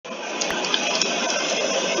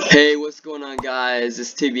Hey, what's going on, guys?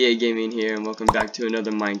 It's TBA Gaming here, and welcome back to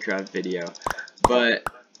another Minecraft video. But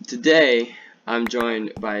today, I'm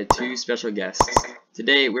joined by two special guests.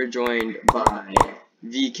 Today, we're joined by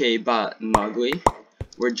BotMogli.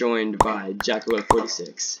 We're joined by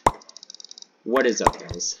Jackalope46. What is up,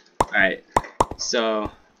 guys? Alright,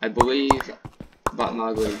 so I believe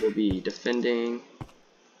BotMogli will be defending.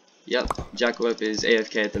 Yep, Jackalope is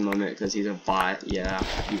AFK at the moment because he's a bot. Yeah,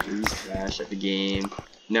 he's trash at the game.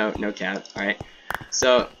 No cap. Alright,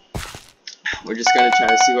 so we're just gonna try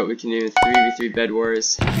to see what we can do. 3v3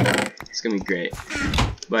 BedWars. It's gonna be great.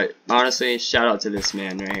 But honestly, shout out to this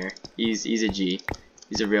man right here. He's a G.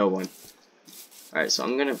 He's a real one. Alright, so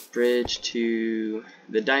I'm gonna bridge to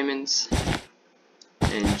the diamonds,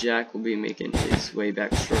 and Jack will be making his way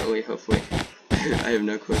back shortly, hopefully. I have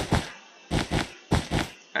no clue.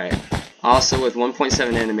 Alright. Also, with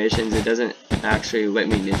 1.7 animations, it doesn't actually let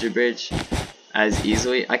me ninja bridge as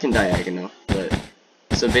easily. I can diagonal, but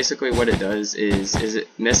so basically what it does is it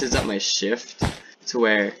messes up my shift to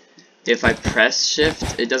where if I press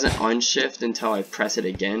shift, it doesn't unshift until I press it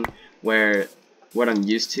again, where what I'm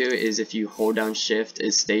used to is if you hold down shift,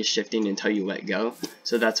 it stays shifting until you let go.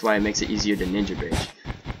 So that's why it makes it easier to ninja bridge.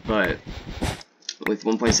 But with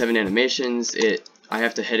 1.7 animations, I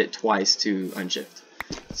have to hit it twice to unshift.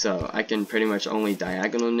 So I can pretty much only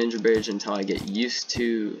diagonal ninja bridge until I get used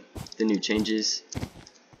to the new changes.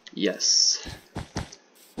 Yes.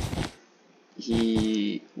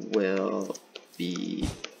 He will be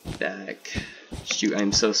back. Shoot,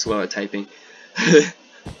 I'm so slow at typing.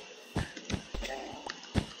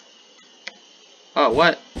 Oh,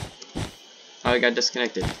 what? Oh, I got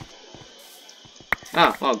disconnected.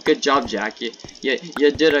 Ah, well, good job, Jack. You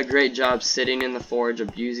did a great job sitting in the forge,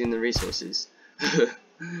 abusing the resources.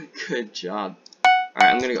 Good job.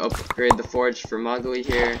 Alright, I'm gonna go upgrade the forge for Mogli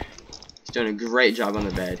here. He's doing a great job on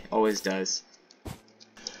the bed. Always does.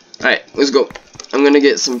 Alright, let's go. I'm gonna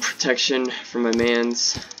get some protection from my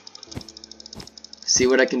mans. See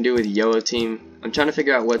what I can do with yellow team. I'm trying to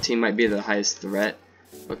figure out what team might be the highest threat,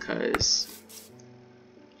 because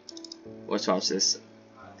let's watch this.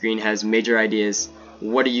 Green has major ideas.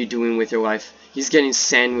 What are you doing with your life? He's getting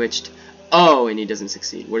sandwiched. Oh, and he doesn't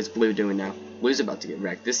succeed. What is Blue doing now? Blue's about to get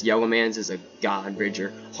wrecked. This yellow man's is a god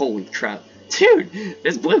bridger. Holy crap. Dude,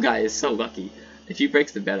 this blue guy is so lucky. If he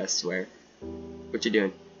breaks the bed, I swear. What you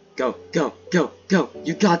doing? Go, go, go, go.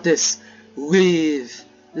 You got this. Live.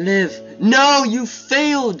 Live. No, you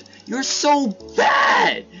failed. You're so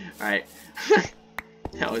bad. Alright.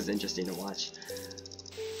 That was interesting to watch.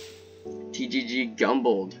 TGG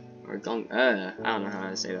Gumbled. Or I don't know how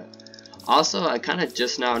to say that. Also, I kind of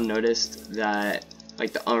just now noticed that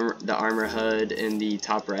like the armor HUD in the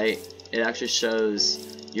top right, it actually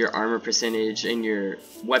shows your armor percentage and your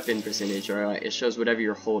weapon percentage, or like, it shows whatever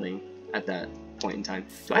you're holding at that point in time.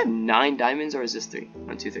 Do I have 9 diamonds or is this 3?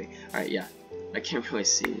 1, 2, 3. Alright, yeah. I can't really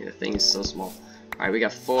see. The thing is so small. Alright, we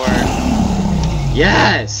got 4.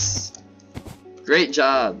 Yes! Great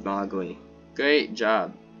job, Mogli. Great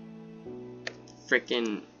job.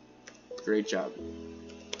 Freaking great job.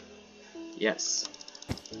 Yes.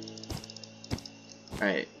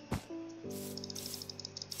 Alright.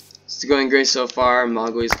 It's going great so far.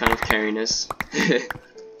 Mogli's kind of carrying us. Alright,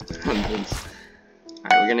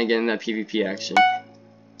 we're gonna get in that PvP action.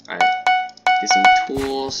 Alright. Get some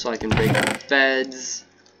tools so I can break the beds.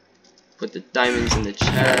 Put the diamonds in the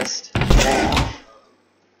chest.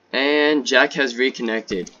 And Jack has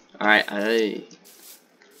reconnected. Alright,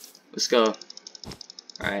 let's go.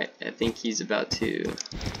 Alright, I think he's about to...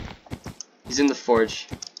 He's in the forge.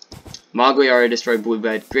 Mogli already destroyed blue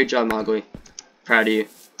bed. Great job, Mogli. Proud of you.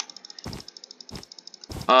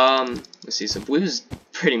 Let's see. So blue's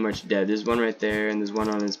pretty much dead. There's one right there, and there's one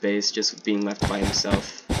on his base, just being left by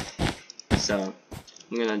himself. So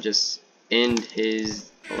I'm gonna just end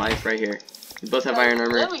his life right here. We both have iron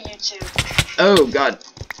armor. Oh God.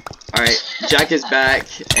 All right, Jack is back,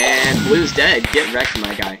 and blue's dead. Get wrecked,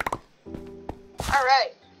 my guy. All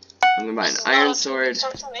right. I'm gonna buy an iron sword.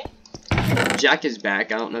 Jack is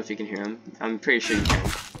back. I don't know if you can hear him. I'm pretty sure you can.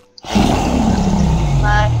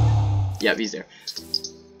 Bye. Yep, he's there.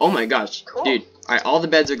 Oh my gosh, cool. Dude. Alright, all the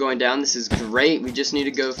beds are going down. This is great. We just need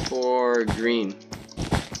to go for green.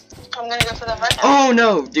 I'm gonna go for them right now. Oh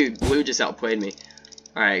no, dude. Blue just outplayed me.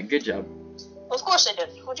 Alright, good job. Well, of course they did.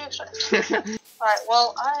 What'd you expect? Alright,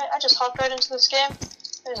 well, I just hopped right into this game.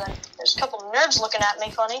 There's a couple of nerds looking at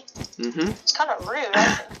me funny. It's kind of rude.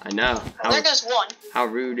 I know. There goes one. How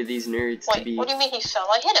rude are these nerds to be? What do you mean he fell?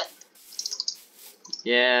 I hit him.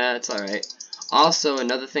 Yeah, it's alright. Also,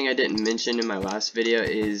 another thing I didn't mention in my last video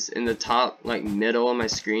is in the top, like, middle of my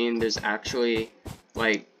screen, there's actually,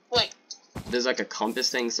 like, there's like a compass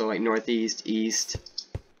thing, so like northeast, east,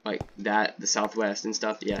 like that, the southwest and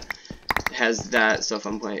stuff. Yeah, it has that. So if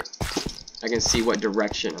I'm like, I can see what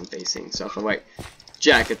direction I'm facing. So if I'm like,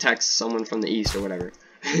 Jack attacks someone from the east or whatever,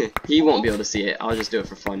 he won't be able to see it. I'll just do it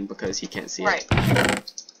for fun because he can't see it.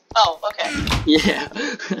 Oh, okay. Yeah.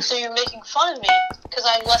 So you're making fun of me because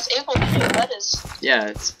I'm less able to do it. That is. Yeah,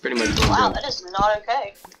 it's pretty much. Wow, that is not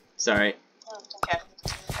okay. Sorry. Okay.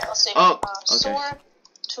 Okay, let's see. Oh, okay. Sword,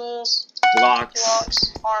 tools,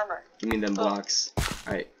 blocks, armor. Give me them blocks.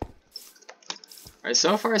 Alright. Alright,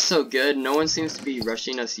 so far so good. No one seems to be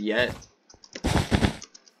rushing us yet.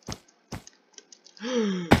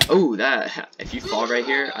 Oh, that. If you fall right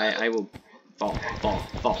here, I will fall.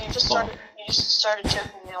 You just started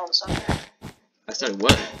choking me all of a sudden. I started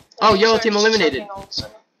what? Oh, yellow team eliminated.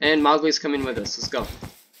 And Mogli's coming with us. Let's go.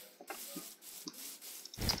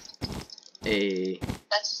 Hey.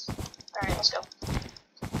 Alright, let's go.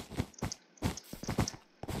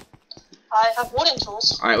 I have wooden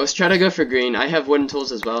tools. Alright, let's try to go for green. I have wooden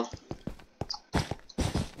tools as well.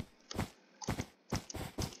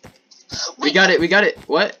 We got it.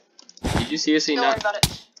 What? Did you seriously not? Don't worry about it.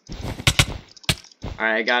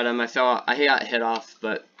 Alright, I got him. I got hit off,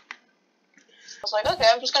 but I was like, okay,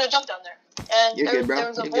 I'm just gonna jump down there. And there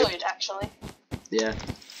was a void, actually. Yeah.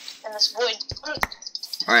 And this void.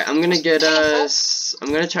 Alright, I'm gonna get us.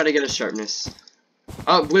 I'm gonna try to get a sharpness.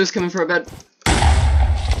 Oh, blue's coming for a bed. There's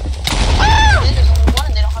only one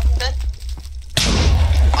and they don't have a bed.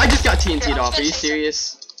 I just got TNT'd off. Are you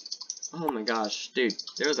serious? Oh my gosh, dude.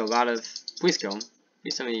 There was a lot of. Please kill him.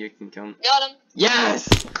 Please tell me you can kill him. Got him. Yes!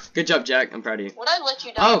 Good job, Jack. I'm proud of you. Would I let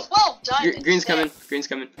you die? Oh! 12 diamonds. Green's coming. Green's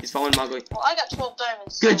coming. He's following Mogli. Well, I got 12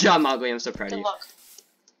 diamonds. Good job, Mogli. I'm so proud of you. Good luck.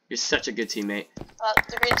 You're such a good teammate.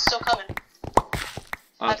 The green's still coming.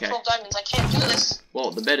 I have 12 diamonds. I can't do this. Well,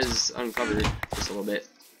 the bed is uncovered just a little bit.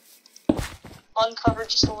 Uncovered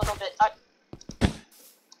just a little bit.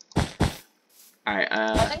 Alright,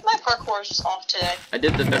 I think my parkour is just off today. I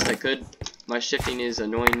did the best I could. My shifting is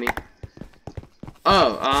annoying me.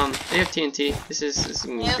 Oh, they have TNT. This is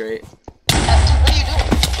gonna be great. What are you doing?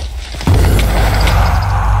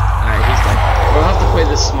 Alright, he's dead. We'll have to play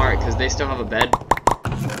this smart because they still have a bed.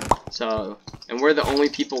 So, and we're the only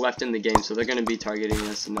people left in the game, so they're gonna be targeting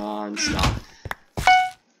us non-stop.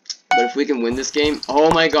 But if we can win this game,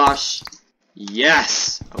 oh my gosh,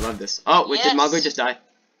 yes! I love this. Oh, wait, did Mogli just die?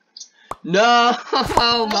 No!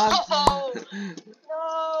 No! No!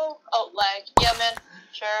 Oh, lag. Yeah, man.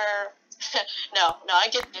 Sure. No, I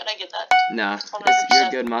get that. Nah,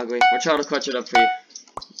 you're good, Mogli. We'll try to clutch it up for you.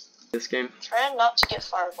 This game. Try not to get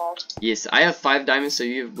fireballed. Yes, I have 5 diamonds, so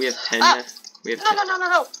we have 10. We have 10.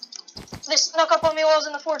 No! They snuck up on me while I was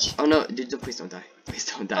in the forge. Oh no, dude, please don't die. Please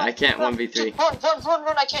don't die. I can't 1v3.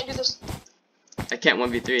 Run, I can't do this. I can't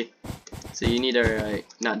 1v3. So you need to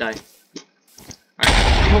not die.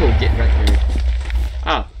 Alright, oh, get right here.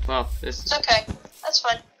 Oh, well, this is... It's okay. That's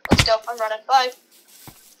fine. Let's go. I'm running. Bye.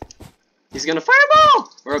 He's gonna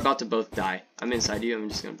fireball! We're about to both die. I'm inside you. I'm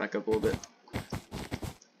just gonna back up a little bit.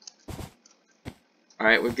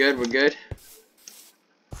 Alright, we're good.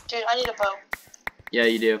 Dude, I need a bow. Yeah,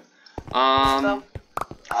 you do. I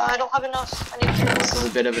don't have enough. I need 3 more. This is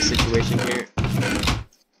a bit of a situation here.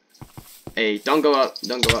 Hey, don't go up.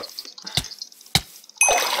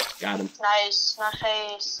 Got him. Nice.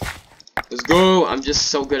 Let's go. I'm just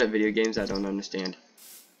so good at video games. I don't understand.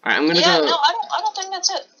 Alright, I'm gonna go. No, I don't think that's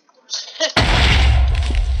it.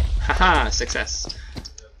 Haha, success.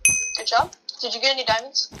 Good job. Did you get any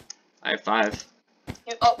diamonds? I have 5.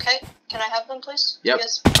 Okay. Can I have them, please? Yep.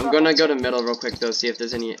 I'm gonna go to middle real quick though, see if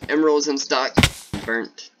there's any emeralds in stock.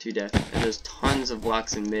 Burnt to death. And there's tons of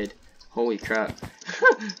blocks in mid. Holy crap.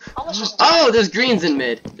 Oh, there's greens in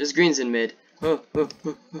mid. Oh.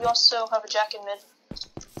 You also have a jack in mid.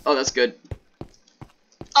 Oh, that's good.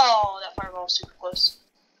 Oh, that fireball was super close.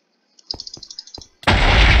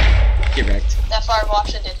 Get wrecked. That fireball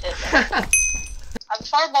actually did hit. I'm a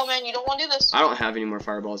fireball man, you don't want to do this. I don't have any more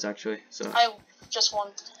fireballs actually, so. I just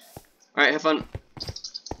one. Alright, have fun.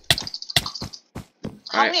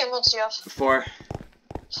 How many emeralds do you have? 4.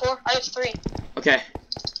 4? I have 3. Okay.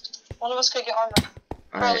 One of us could get armor.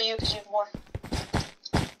 Probably you, because you have more.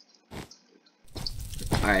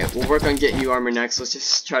 Alright, we'll work on getting you armor next. Let's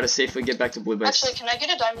just try to safely get back to blue base. Actually, can I get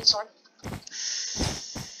a diamond sword?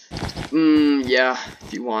 Yeah,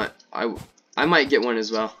 if you want. I might get one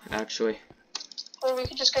as well, actually. Or we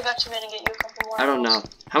could just go back to mid and get you a couple more. I don't know.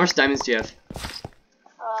 How much diamonds do you have?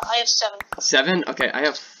 I have 7. 7? Okay, I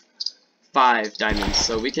have 5 diamonds.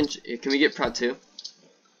 So we can we get Prot 2?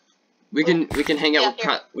 We can hang out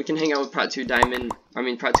with Prot 2 diamond. I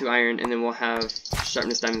mean Prot 2 iron, and then we'll have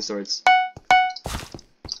sharpness diamond swords.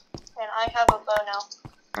 And I have a bow now.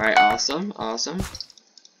 Alright, awesome, awesome.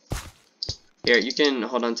 Here, you can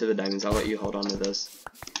hold on to the diamonds. I'll let you hold on to those.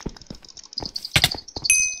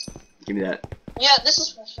 Give me that. Yeah, this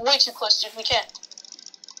is way too close, dude. We can't.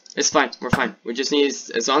 It's fine. We're fine. We just need,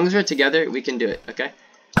 as long as we're together, we can do it, okay?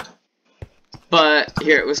 But,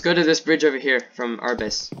 here, let's go to this bridge over here from our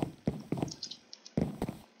base.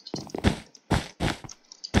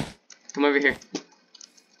 Come over here.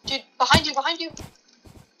 Dude, behind you, behind you.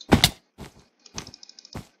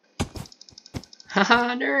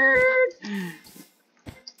 Haha, nerd!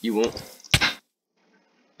 You won't.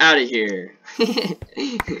 Out of here. I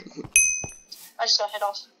just got hit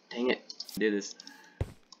off. Dang it. Do this.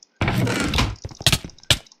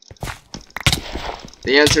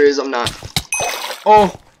 The answer is I'm not.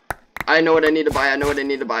 Oh! I know what I need to buy. I know what I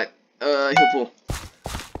need to buy. Heal pool.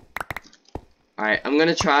 Alright, I'm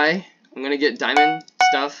gonna try. I'm gonna get diamond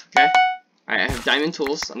stuff, okay? Alright, I have diamond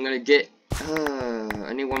tools. I'm gonna get...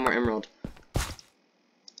 I need one more emerald.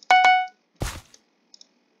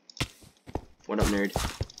 What up, nerd?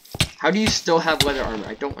 How do you still have leather armor?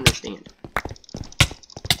 I don't understand.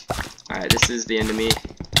 Alright, this is the end of me.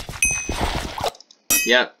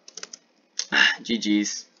 Yep.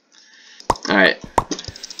 GG's. Alright.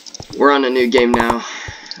 We're on a new game now.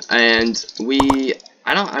 And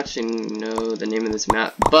I don't actually know the name of this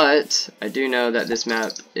map, but I do know that this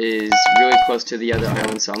map is really close to the other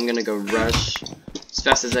island, so I'm gonna go rush as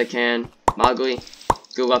fast as I can. Mogli,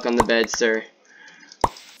 good luck on the bed, sir.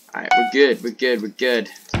 Alright, we're good, we're good, we're good.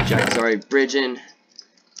 Jack's already bridging.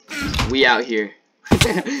 We out here.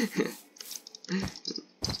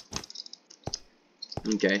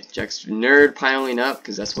 Okay, Jack's nerd piling up,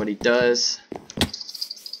 because that's what he does.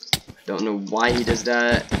 Don't know why he does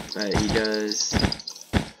that, but he does.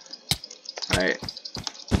 Alright.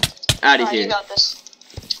 Out of here. You got this.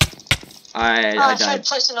 I I died. tried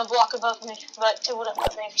placing a block above me, but it wouldn't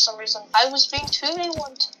let me for some reason. I was being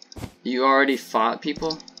 2v1'd. You already fought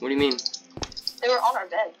people? What do you mean? They were on our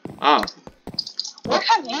bed. Oh. Where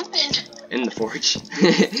have you been? In the forge.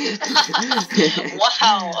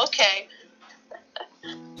 Wow, okay.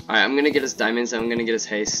 Alright, I'm gonna get us diamonds and I'm gonna get us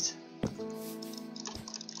haste.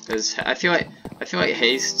 Because I feel like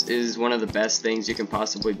haste is one of the best things you can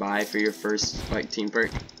possibly buy for your first team perk,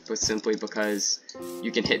 but simply because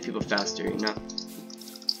you can hit people faster, you know?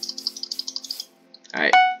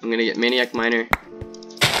 Alright, I'm gonna get Maniac Miner.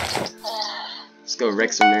 Let's go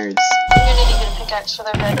wreck some nerds. I'm gonna need to get a pickaxe for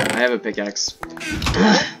their bed. I have a pickaxe.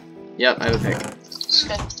 Yep, I have a pick. That's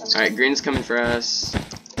good. Alright, green's coming for us.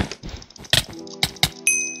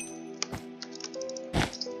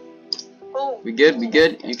 Oh. We good? We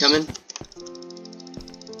good? You coming?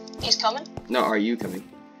 He's coming? No, are you coming?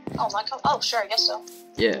 Oh, am I coming? Oh, sure, I guess so.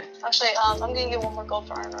 Yeah. Actually, I'm gonna get one more gold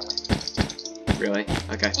for iron armor. Really?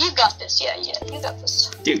 Okay. You got this, yeah, you got this.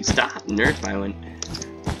 Dude, stop nerd filing.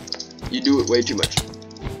 You do it way too much.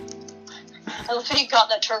 I love how you got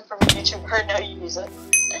that term from a YouTuber, and now you use it.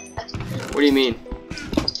 What do you mean?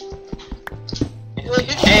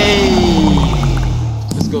 Hey!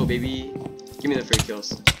 Let's go, baby. Give me the free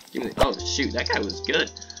kills. Give me the, oh shoot, that guy was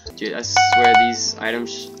good. Dude, I swear these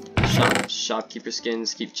shopkeeper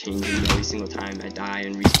skins keep changing every single time I die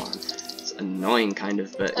and respawn. It's annoying, kind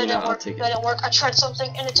of, but you know, I'll take it. That didn't work. I tried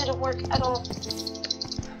something and it didn't work at all.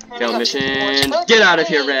 Failed mission. Get out of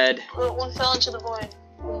here, Red. One fell into the void.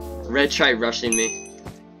 Red tried rushing me.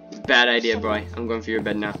 Bad idea, boy. I'm going for your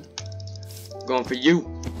bed now. I'm going for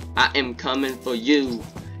you. I am coming for you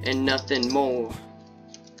and nothing more.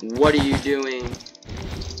 What are you doing?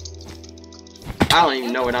 I don't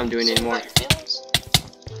even know what I'm doing anymore.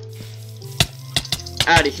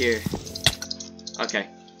 Out of here. Okay.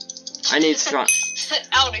 I need strong.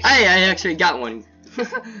 Out of here. Hey, I actually got one.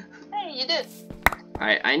 Hey, you did.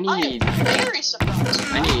 Alright, I need. I am very surprised.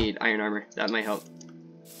 I need iron armor. That might help.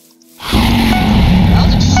 That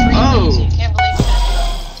was extremely easy. Can't believe you did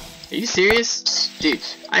that. Are you serious? Dude,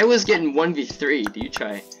 I was getting 1v3. Do you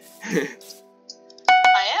try? I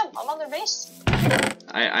am. I'm on their base.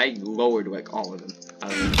 I lowered like all of them. I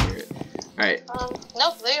don't even hear it. Alright.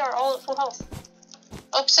 Nope, they are all at full health.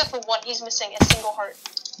 Oh, except for one. He's missing a single heart.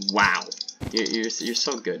 Wow. You're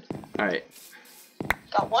so good. Alright.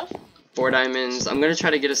 Got one. 4 diamonds. I'm gonna try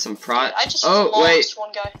to get us some prot. I just lost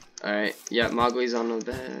one guy. Alright. Yeah, Mogli's on the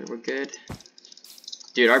bed. We're good.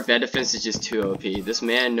 Dude, our bed defense is just too OP. This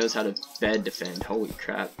man knows how to bed defend. Holy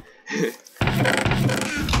crap.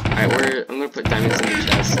 Alright, I'm gonna put diamonds in the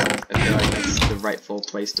chest. I feel like that's the rightful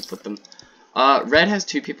place to put them. Red has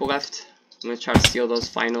 2 people left. I'm gonna try to steal those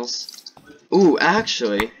finals. Ooh,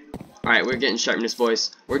 actually. Alright, we're getting sharpness,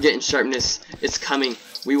 boys. We're getting sharpness. It's coming.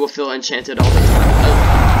 We will feel enchanted all the time.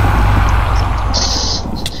 Oh.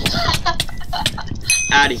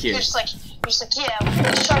 out of here. You're just like, yeah,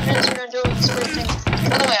 we're sharp ends, we're gonna do it with this great thing.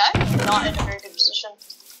 By the way, I'm not in a very good position.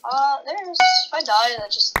 If I die,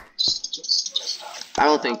 that just I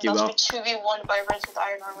don't think you will. I'll be 2v1 by Reds with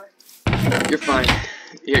iron armor. You're fine.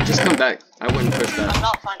 Here, just come back. I wouldn't push that. I'm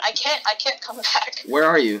not fine. I can't come back. Where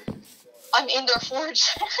are you? I'm in their forge.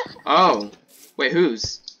 Oh. Wait,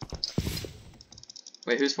 whose?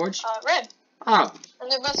 Wait, whose forge? Red. Oh.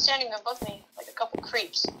 And they're both standing above me, like a couple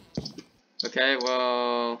creeps. Okay,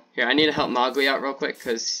 well... Here, I need to help Mogli out real quick,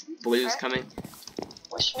 because Blue's coming.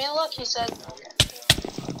 Wish me luck, he said.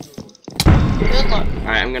 Good luck.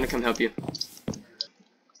 Alright, I'm gonna come help you.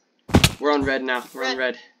 We're on red now. We're on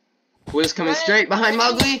red. Blue's coming straight behind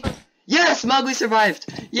Mogli. Yes! Mogli survived!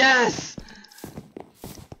 Yes!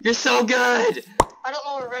 You're so good! I don't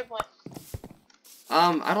know where red went.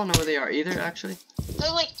 I don't know where they are either, actually.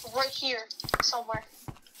 They're like right here, somewhere.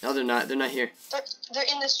 No, they're not. They're not here. They're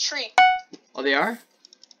in this tree. Oh, they are?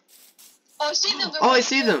 Oh, I see them. Oh, I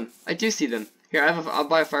see them. I do see them. Here, I'll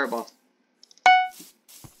buy a fireball.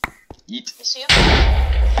 Yeet. You see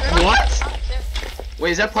them? What?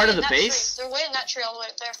 Wait, is that part of the base? They're way in that tree all the way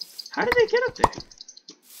up there. How did they get up there?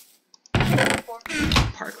 Parkour.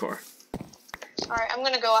 Parkour. Alright, I'm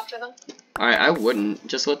gonna go after them. Alright, I wouldn't.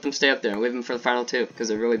 Just let them stay up there. Leave them for the final two, because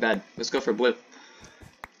they're really bad. Let's go for blue.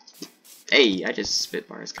 Hey, I just spit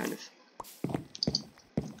bars, kind of.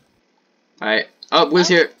 Alright. Oh, blue's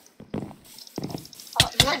here.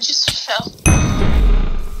 Red just fell.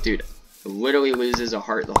 Dude, literally loses a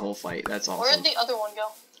heart the whole fight. That's awesome. Where'd the other one go?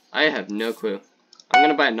 I have no clue. I'm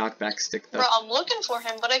gonna buy a knockback stick, though. Bro, I'm looking for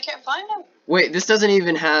him, but I can't find him. Wait, this doesn't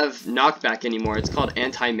even have knockback anymore. It's called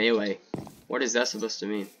anti-melee. What is that supposed to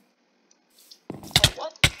mean? Wait,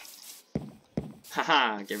 what?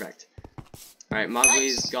 Haha, get wrecked. Alright,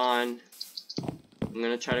 Mogli's gone. I'm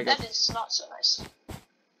gonna try to go. That is not so nice.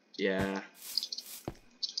 Yeah.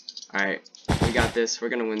 Alright, we got this. We're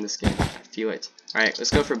gonna win this game. I feel it. Alright,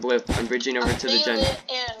 let's go for blue. I'm bridging over to the gen.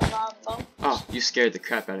 Oh, you scared the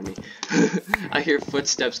crap out of me. I hear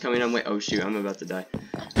footsteps coming on my. Oh shoot, I'm about to die.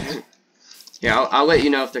 Yeah, I'll let you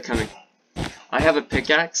know if they're coming. I have a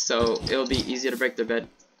pickaxe, so it'll be easy to break their bed.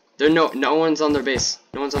 No one's on their base.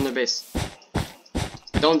 No one's on their base.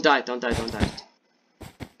 Don't die, don't die, don't die.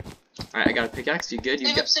 Alright, I got a pickaxe. You good?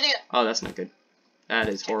 You good? Oh, that's not good. That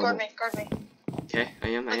is horrible. Guard me. Okay, I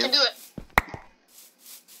am. I can do it.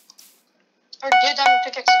 Or get diamond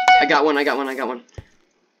pickaxe if you can. I got one.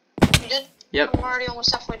 You did? Yep. I'm already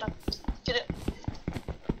almost halfway done. Get it.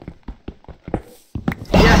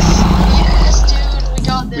 Yes! Yes, dude, we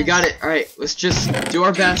got this. We got it. Alright, let's just do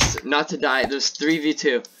our best not to die. There's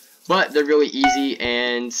 3v2. But they're really easy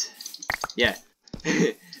and yeah.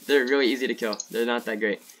 They're really easy to kill. They're not that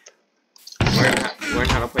great. Learn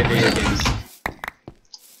how to play video games.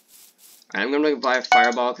 Alright, I'm gonna buy a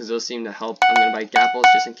fireball because those seem to help. I'm gonna buy gapples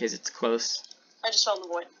just in case it's close. I just fell in the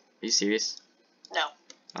void. Are you serious? No.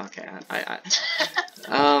 Okay,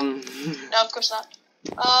 No, of course not.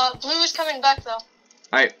 Blue is coming back though.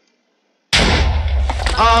 Alright.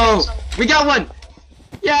 Oh! We got one!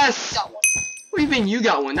 Yes! Got one. What do you mean you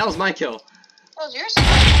got one? That was my kill. That was yours?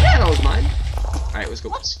 Yeah, that was mine. Alright, let's go.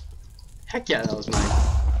 What? Heck yeah, that was mine.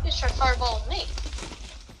 You just tried fireballing me.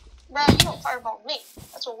 Bro, you don't fireball me.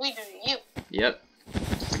 That's what we do to you. Yep.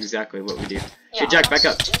 That's exactly what we do. Yeah, hey, Jack, back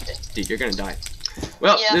up. Stupid. Dude, you're gonna die.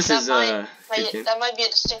 Well, yeah, this is, that might be a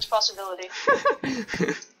distinct possibility.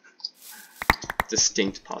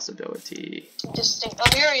 Distinct possibility. Distinct. Oh,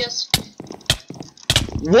 here he is.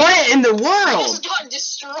 What in the world? He just got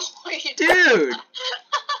destroyed. Dude!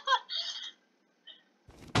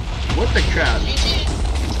 What the crap? GG.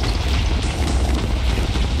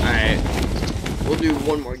 Alright. We'll do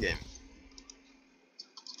one more game.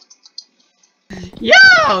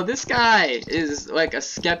 Yo! This guy is like a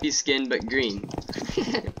Skeppy skin, but green.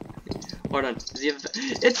 Hold on. Does he have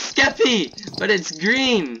it's Skeppy, but it's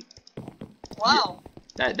green! Wow.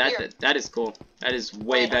 That is cool. That is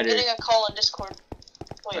way better. I'm getting a call in Discord.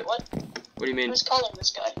 Wait, what? What do you mean? Who's calling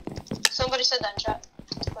this guy? Somebody said that in chat.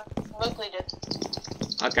 Mowgli did.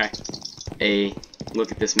 Okay. Hey,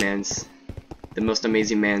 look at this man's. The most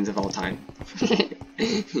amazing man's of all time.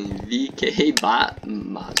 VK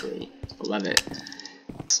BotMogli. Love it.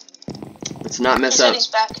 Let's not mess up. He's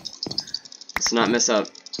back. Let's not mess up.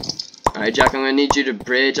 Alright, Jack, I'm gonna need you to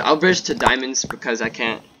bridge. I'll bridge to diamonds because I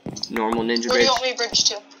can't normal ninja Where do bridge. you want me to bridge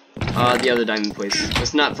to? The other diamond place.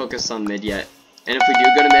 Let's not focus on mid yet. And if we do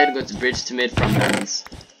go to mid, let's bridge to mid from diamonds.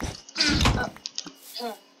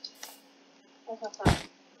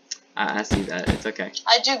 I see that. It's okay.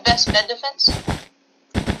 I do best bed defense.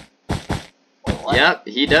 Wait, what? Yep,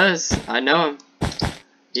 he does. I know him.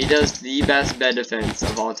 He does the best bed defense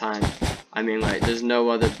of all time. I mean, like, there's no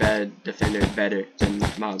other bed defender better than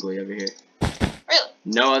Mowgli over here. Really?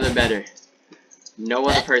 No other better. No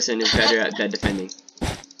other person is better at bed defending.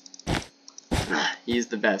 He's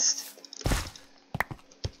the best.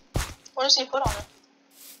 What does he put on it?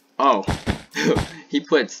 Oh, he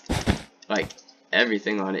puts like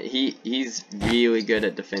everything on it. He's really good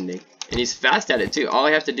at defending, and he's fast at it too. All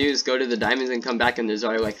I have to do is go to the diamonds and come back, and there's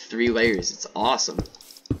already like 3 layers. It's awesome.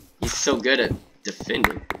 He's so good at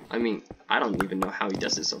defending. I mean, I don't even know how he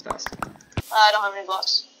does it so fast. I don't have any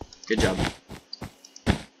blocks. Good job.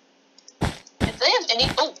 If they have any,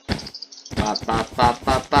 oh. Bop, bop, bop,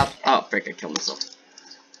 bop, bop. Oh, frick! I killed myself.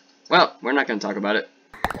 Well, we're not gonna talk about it.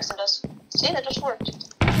 Yes, it does. See, that just worked.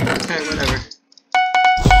 Okay, whatever.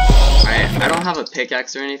 Alright, I don't have a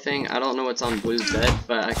pickaxe or anything. I don't know what's on Blue's bed,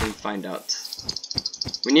 but I can find out.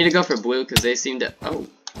 We need to go for Blue because they seem to. Oh.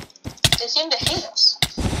 They seem to hate us.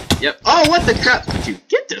 Yep. Oh, what the crap? Dude,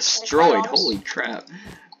 get destroyed. Holy crap.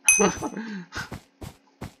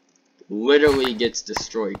 Literally gets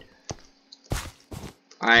destroyed.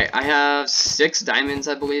 Alright, I have 6 diamonds,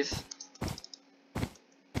 I believe.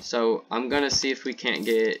 So, I'm gonna see if we can't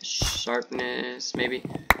get sharpness, maybe.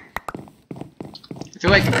 I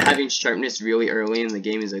feel like having sharpness really early in the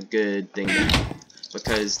game is a good thing,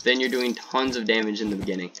 because then you're doing tons of damage in the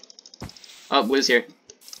beginning. Oh, Blue's here.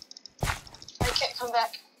 I can't come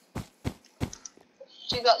back.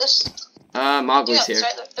 So you got this? Mowgli's here.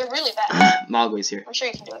 Right? They're really bad. Mowgli's here. I'm sure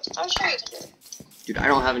you can do it. I'm sure you can do it. Dude, I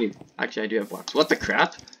don't have any. Actually, I do have blocks. What the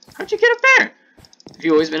crap? How'd you get up there? Have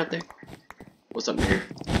you always been up there? What's up, man?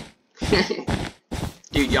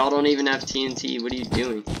 Dude, y'all don't even have TNT. What are you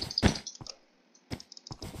doing?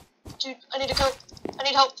 Dude, I need to go. I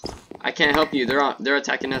need help. I can't help you. They're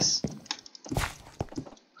attacking us.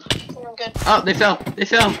 I'm good. Oh, they fell. They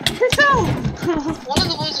fell. They fell. One of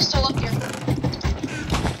the boys is still up here.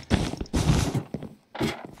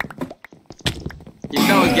 He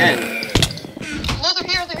fell again. No, they're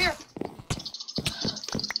here. They're here.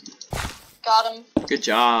 Got him. Good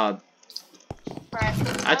job.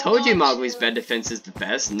 Right. I told you Mowgli's bed defense is the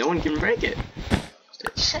best. No one can break it.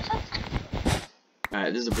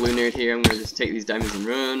 Alright, there's a blue nerd here. I'm gonna just take these diamonds and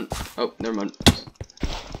run. Oh, never mind.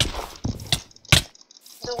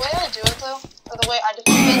 The way I do it though, or the way I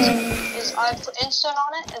defend it, is I put instone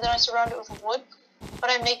on it and then I surround it with wood. But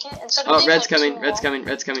I make it instead of. Oh, red's coming. Red's coming.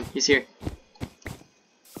 Red's coming. He's here.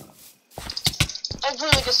 I have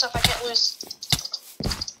really good stuff. I can't lose.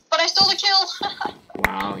 But I stole the kill.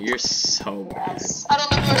 Wow, you're so bad. Yes. I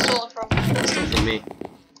don't know who I stole it from. You stole from me.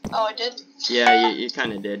 Oh, I did? Yeah, you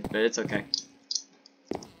kind of did, but it's okay.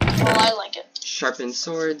 Well, I like it. Sharpened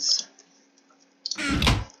swords.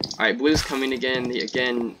 Alright, blue's coming again.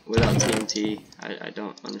 Again, without TNT. I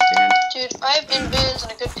don't understand. Dude, I have invis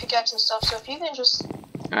and a good pickaxe and stuff, so if you can just...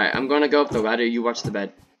 Alright, I'm gonna go up the ladder. You watch the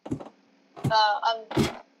bed. I'm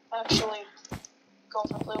actually going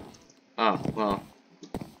for blue. Oh, well.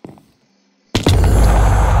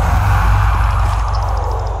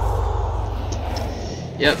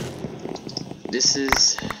 Yep. This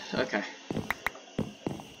is... okay.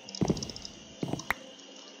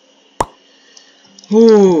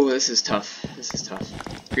 Ooh, this is tough. This is tough.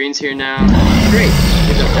 Green's here now. Great!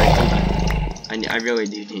 Good job, Jackson. I really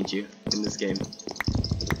do need you in this game.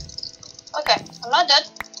 Okay, I'm not dead,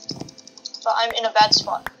 but I'm in a bad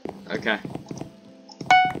spot. Okay.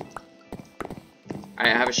 I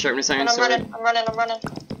have a sharpness iron sword. I'm running.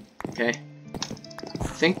 Okay. I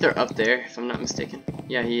think they're up there, if I'm not mistaken.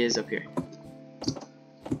 Yeah, he is up here.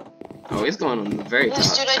 Oh, he's going on the very top.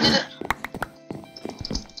 Yes, dude, I did it.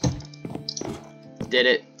 Did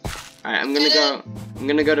it. Alright, I'm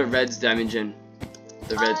gonna go to red's diamond gen.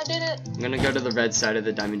 The red. I did it. I'm gonna go to the red side of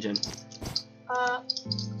the diamond gen.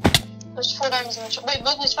 There's 4 diamonds in the shop. Wait,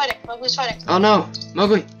 Mowgli's fighting. Mowgli's fighting. Oh no!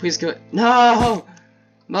 Mowgli, please go. No!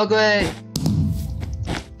 Mowgli!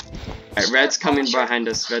 Alright, red's coming behind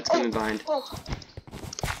us. Red's coming behind. Oh.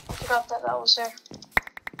 I forgot that was there.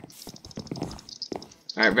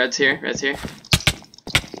 Alright, red's here. Red's here.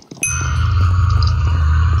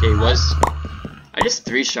 Okay, he was. I just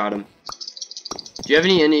 3-shot him. Do you have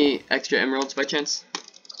any extra emeralds by chance?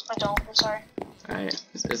 I don't. I'm sorry. Alright,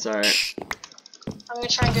 it's alright. I'm gonna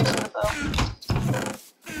try and go for the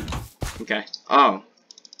bow. Okay. Oh.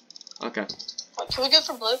 Okay. What, can we go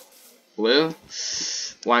for blue? Blue?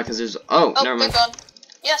 Why? Because there's... oh, never mind. They're gone.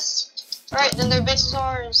 Yes. Alright, then their base is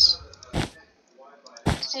ours.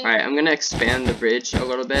 Alright, I'm gonna expand the bridge a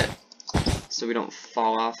little bit so we don't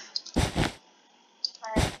fall off.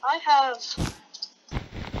 Alright, I have...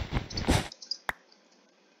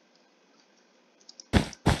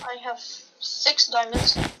 6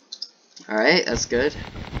 diamonds. Alright, that's good.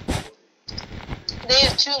 They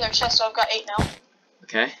have 2 in their chest, so I've got 8 now.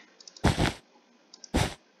 Okay.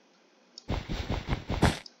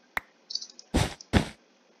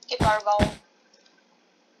 Get fireball.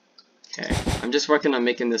 Okay. I'm just working on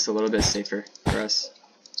making this a little bit safer for us.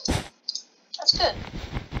 That's good.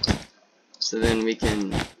 So then we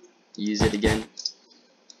can use it again.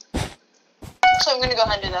 So I'm gonna go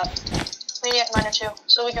ahead and do that. Maniac Miner 2,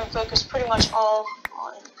 so we can focus pretty much all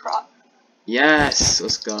on prop. Yes!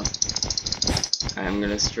 Let's go. Alright, I'm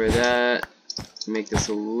gonna destroy that. Make this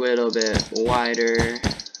a little bit wider.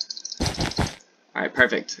 Alright,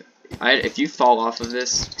 perfect. If you fall off of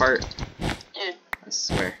this part, dude, I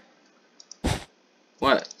swear.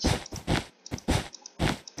 What?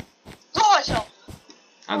 Oh, I fell.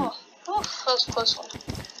 I'm oh, that was a close one.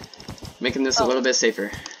 making this a little bit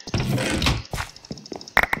safer.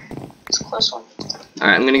 It's a close one.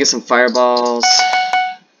 Alright, I'm gonna get some fireballs.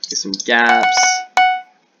 Get some gaps.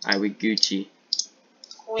 Alright, we Gucci.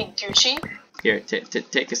 We Gucci? Here,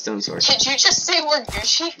 take a stone sword. Did you just say we're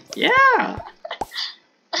Gucci? Yeah!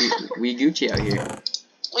 we Gucci out here.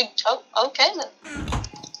 Oh, okay then.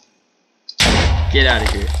 Get out of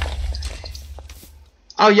here.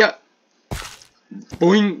 Oh, yeah.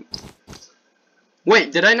 Boing.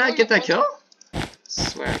 Wait, did I not get that kill? I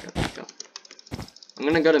swear I got that kill. I'm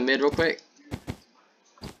gonna go to mid real quick.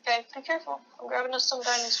 Okay, be careful. I'm grabbing us some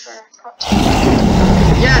diamonds for prop.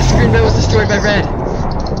 Yes, green bed was destroyed by red.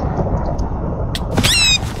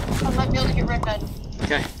 I might be able to get red bed.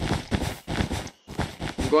 Okay.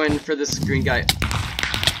 I'm going for this green guy.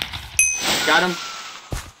 Got him.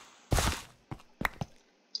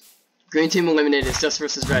 Green team eliminated. It's just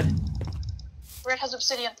versus red. Red has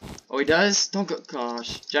obsidian. Oh, he does? Don't go.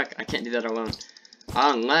 Gosh. Jack, I can't do that alone.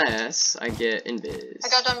 Unless I get invis. I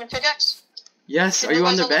got diamond pickaxe. Yes, Did are you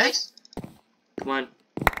on nobody's their the bed? base? Come on.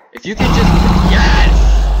 If you can just. Yes!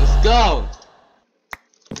 Let's go!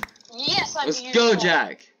 Yes, I'm Let's beautiful. go,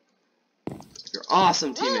 Jack! You're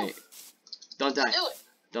awesome, teammate. Don't die. Do it.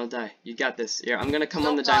 Don't die. You got this. Here, I'm gonna come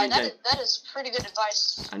on the Don't die. diamond That is pretty good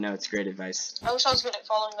advice. I know, it's great advice. I wish I was good at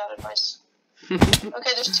following that advice.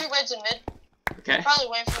 Okay, there's 2 reds in mid. Okay. Probably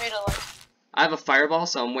waiting for me to like. I have a fireball,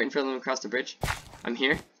 so I'm waiting for them to cross the bridge. I'm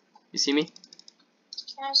here. You see me?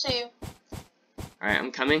 Can I see you? Alright,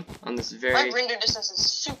 I'm coming on this My very... render distance is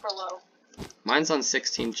super low. Mine's on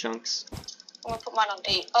 16 chunks. I'm gonna put mine on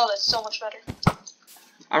 8. Oh, that's so much better.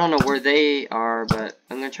 I don't know where they are, but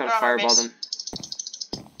I'm gonna try to They're on our fireball base. them.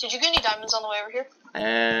 Did you get any diamonds on the way over here?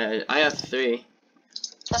 I have 3.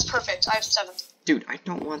 That's perfect. I have 7. Dude, I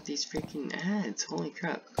don't want these freaking ads. Holy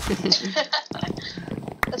crap.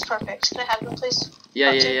 That's perfect. Can I have them, please?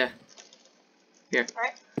 Yeah. Here.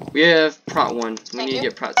 Alright. We have prot 1. We Thank need you. to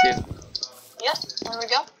get prot 2. Yep. There we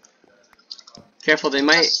go. Careful, they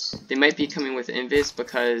might be coming with invis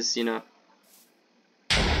because, you know.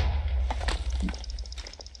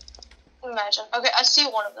 Imagine. Okay, I see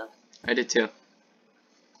one of them. I did too.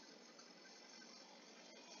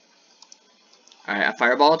 Alright, I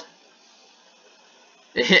fireballed.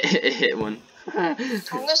 It hit one. I'm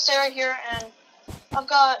gonna stay right here, and I've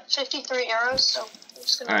got 53 arrows, so I'm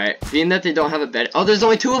just gonna. Alright, being that they don't have a bed. Oh, there's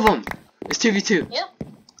only 2 of them! It's 2v2. Yeah.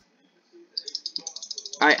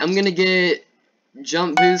 Alright, I'm gonna get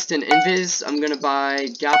jump boost and invis. I'm gonna buy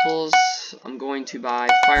gapples. I'm going to buy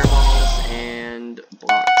fireballs and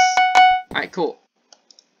blocks. Alright, cool.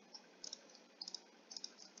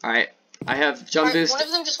 Alright, I have jump boost. One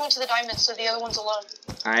of them just went to the diamonds, so the other one's alone.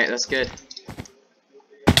 Alright, that's good.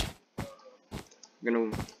 I'm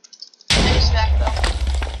gonna. I just back though.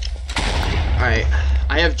 Alright,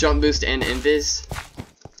 I have jump boost and invis.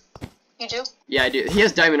 You do? Yeah, I do. He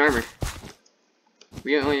has diamond armor.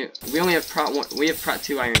 We only have prot 1. We have prot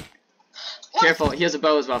 2 iron. What? Careful, he has a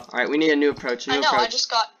bow as well. Alright, we need a new approach. I know. I just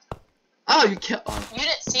got. Oh, you killed. Oh, You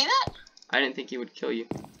didn't see that? I didn't think he would kill you.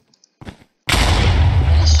 He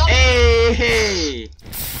shot me. Hey!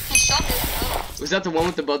 He shot me. Oh. Was that the one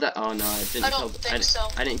with the bow that? Oh no, I didn't. I don't think so.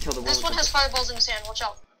 I didn't kill the one. This with one the has fireballs in his hand. Watch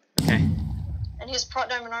out. Okay. And he has prot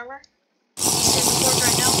diamond armor. He's in the forge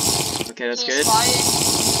right now. Okay, that's He's good.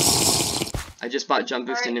 Flying. I just bought jump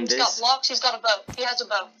boost and He's invis. got blocks. He's got a bow. He has a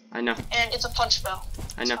bow. I know. And it's a punch bow.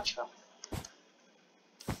 I know. Punch bow.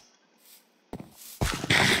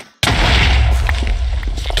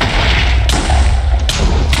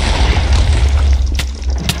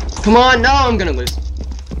 Come on, no, I'm gonna lose.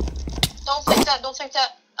 Don't think that. Don't think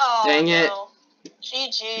that. Oh, Dang it. no.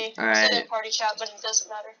 GG. Alright. I said in party chat, but it doesn't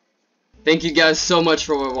matter. Thank you guys so much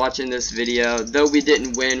for watching this video. Though we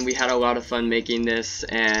didn't win, we had a lot of fun making this,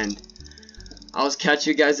 and I'll catch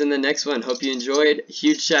you guys in the next one. Hope you enjoyed.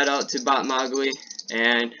 Huge shout out to BotMogli,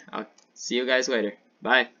 and I'll see you guys later.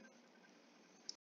 Bye.